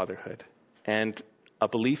heavenly fatherhood. And a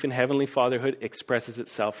belief in heavenly fatherhood expresses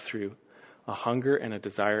itself through a hunger and a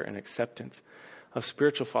desire and acceptance of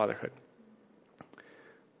spiritual fatherhood.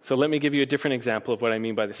 So let me give you a different example of what I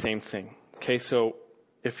mean by the same thing. Okay, so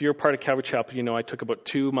if you're part of Calvary Chapel, you know I took about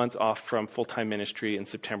 2 months off from full-time ministry in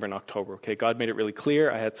September and October. Okay, God made it really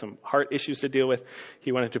clear. I had some heart issues to deal with.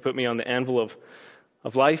 He wanted to put me on the anvil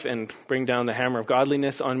of life and bring down the hammer of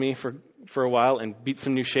godliness on me for a while and beat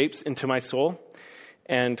some new shapes into my soul.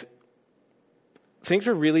 And things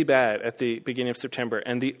were really bad at the beginning of September.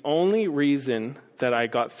 And the only reason that I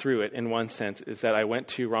got through it, in one sense, is that I went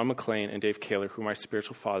to Ron McLean and Dave Kaler, who are my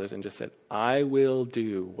spiritual fathers, and just said, I will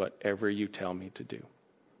do whatever you tell me to do.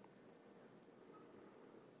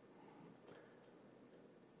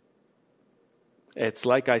 It's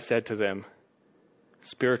like I said to them,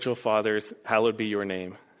 spiritual fathers, hallowed be your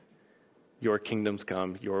name. Your kingdoms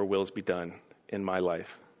come, your wills be done in my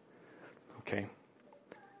life. Okay?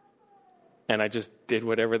 And I just did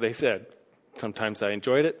whatever they said. Sometimes I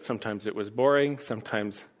enjoyed it. Sometimes it was boring.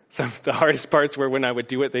 Sometimes some of the hardest parts were when I would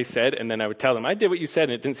do what they said, and then I would tell them, I did what you said,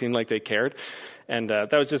 and it didn't seem like they cared. And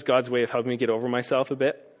that was just God's way of helping me get over myself a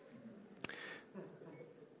bit.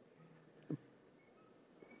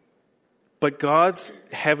 But God's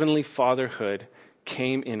heavenly fatherhood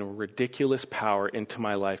came in ridiculous power into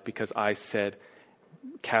my life because I said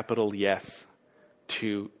capital yes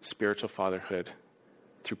to spiritual fatherhood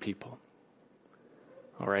through people.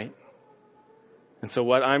 All right? And so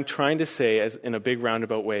what I'm trying to say as in a big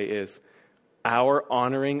roundabout way is our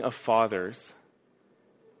honoring of fathers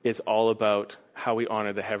is all about how we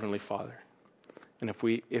honor the Heavenly Father. And if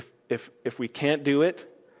we can't do it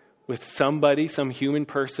with somebody, some human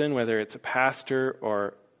person, whether it's a pastor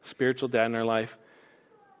or spiritual dad in our life,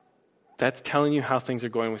 that's telling you how things are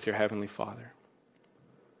going with your Heavenly Father.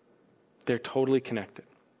 They're totally connected.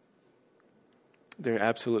 They're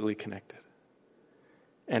absolutely connected.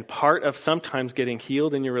 And part of sometimes getting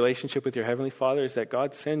healed in your relationship with your Heavenly Father is that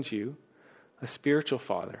God sends you a spiritual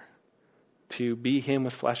father to be Him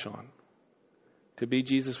with flesh on, to be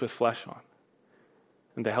Jesus with flesh on,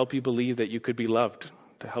 and to help you believe that you could be loved,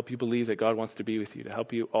 to help you believe that God wants to be with you, to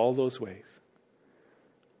help you all those ways.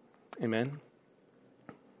 Amen?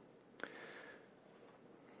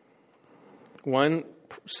 One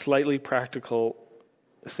slightly practical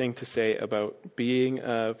thing to say about being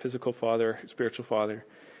a physical father, spiritual father,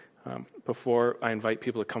 before I invite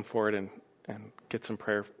people to come forward and get some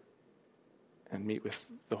prayer and meet with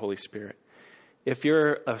the Holy Spirit. If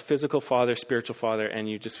you're a physical father, spiritual father, and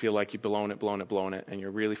you just feel like you've blown it, and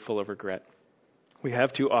you're really full of regret, we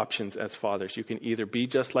have two options as fathers. You can either be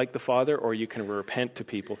just like the Father, or you can repent to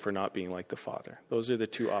people for not being like the Father. Those are the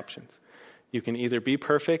two options. You can either be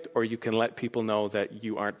perfect, or you can let people know that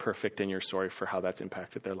you aren't perfect and you're sorry for how that's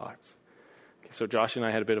impacted their lives. Okay, so Josh and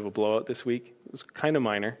I had a bit of a blowout this week. It was kind of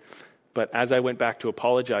minor. But as I went back to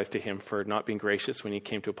apologize to him for not being gracious when he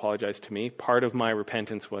came to apologize to me, part of my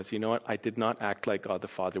repentance was, you know what? I did not act like God the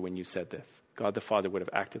Father when you said this. God the Father would have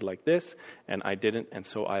acted like this, and I didn't, and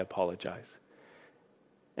so I apologize.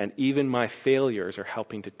 And even my failures are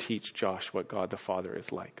helping to teach Josh what God the Father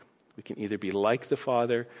is like. We can either be like the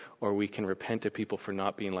Father, or we can repent to people for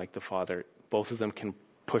not being like the Father. Both of them can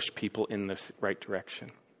push people in the right direction.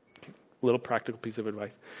 Okay. A little practical piece of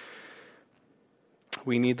advice.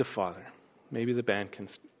 We need the Father. Maybe the band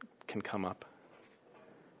can come up.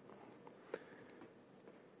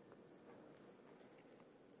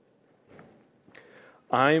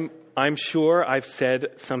 I'm sure I've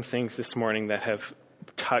said some things this morning that have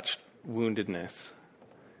touched woundedness.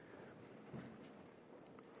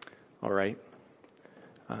 All right?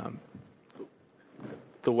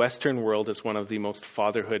 The Western world is one of the most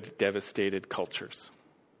fatherhood-devastated cultures.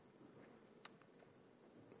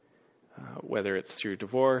 Whether it's through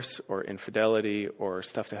divorce or infidelity or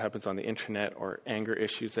stuff that happens on the internet or anger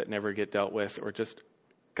issues that never get dealt with or just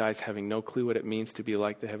guys having no clue what it means to be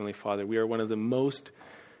like the Heavenly Father. We are one of the most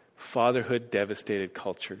fatherhood-devastated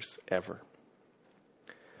cultures ever.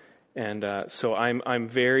 And so I'm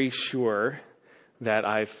very sure that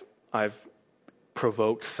I've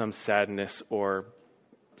provoked some sadness or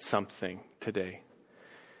something today.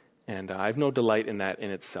 And I have no delight in that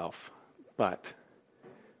in itself. But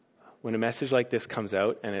when a message like this comes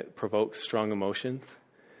out and it provokes strong emotions,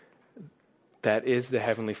 that is the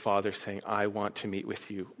Heavenly Father saying, I want to meet with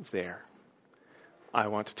you there. I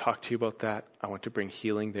want to talk to you about that. I want to bring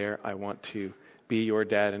healing there. I want to be your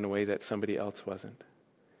dad in a way that somebody else wasn't.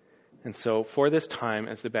 And so for this time,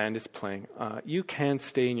 as the band is playing, you can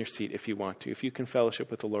stay in your seat if you want to. If you can fellowship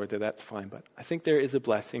with the Lord there, that's fine. But I think there is a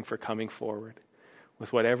blessing for coming forward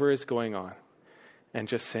with whatever is going on and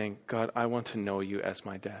just saying, God, I want to know you as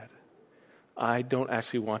my dad. I don't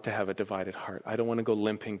actually want to have a divided heart. I don't want to go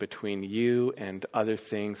limping between you and other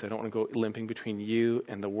things. I don't want to go limping between you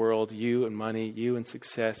and the world, you and money, you and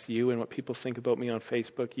success, you and what people think about me on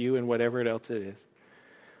Facebook, you and whatever else it is.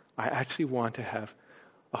 I actually want to have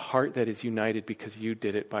a heart that is united because you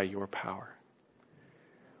did it by your power.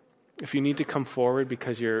 If you need to come forward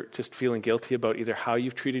because you're just feeling guilty about either how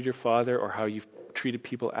you've treated your father or how you've treated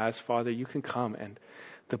people as father, you can come, and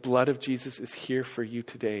the blood of Jesus is here for you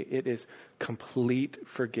today. It is complete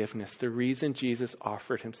forgiveness. The reason Jesus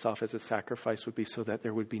offered himself as a sacrifice would be so that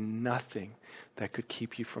there would be nothing that could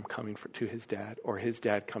keep you from coming to his dad or his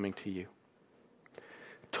dad coming to you.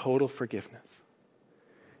 Total forgiveness.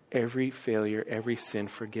 Every failure, every sin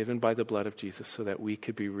forgiven by the blood of Jesus so that we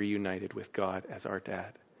could be reunited with God as our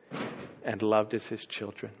dad and loved as his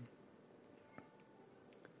children.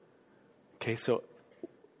 Okay, so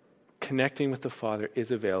connecting with the Father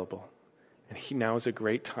is available, and now is a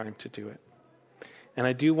great time to do it. And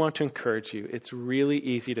I do want to encourage you, it's really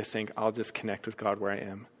easy to think, I'll just connect with God where I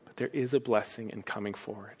am. But there is a blessing in coming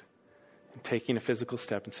forward and taking a physical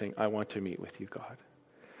step and saying, I want to meet with you, God.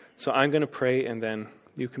 So I'm going to pray, and then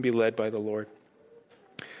you can be led by the Lord.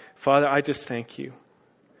 Father, I just thank you.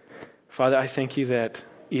 Father, I thank you that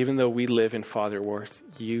even though we live in father wars,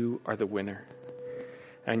 you are the winner.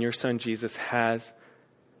 And your son Jesus has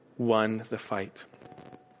won the fight.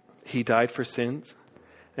 He died for sins,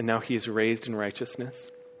 and now he is raised in righteousness.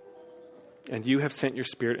 And you have sent your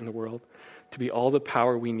Spirit in the world to be all the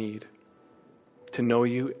power we need to know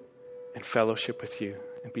you and fellowship with you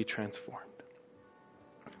and be transformed.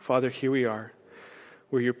 Father, here we are.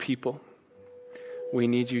 We're your people. We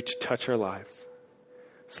need you to touch our lives.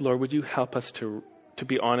 So Lord, would you help us to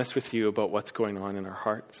be honest with you about what's going on in our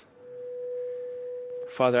hearts?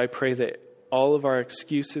 Father, I pray that all of our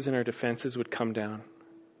excuses and our defenses would come down.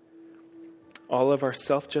 All of our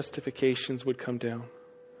self-justifications would come down.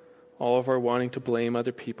 All of our wanting to blame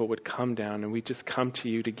other people would come down, and we just come to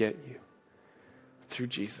you to get you through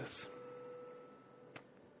Jesus.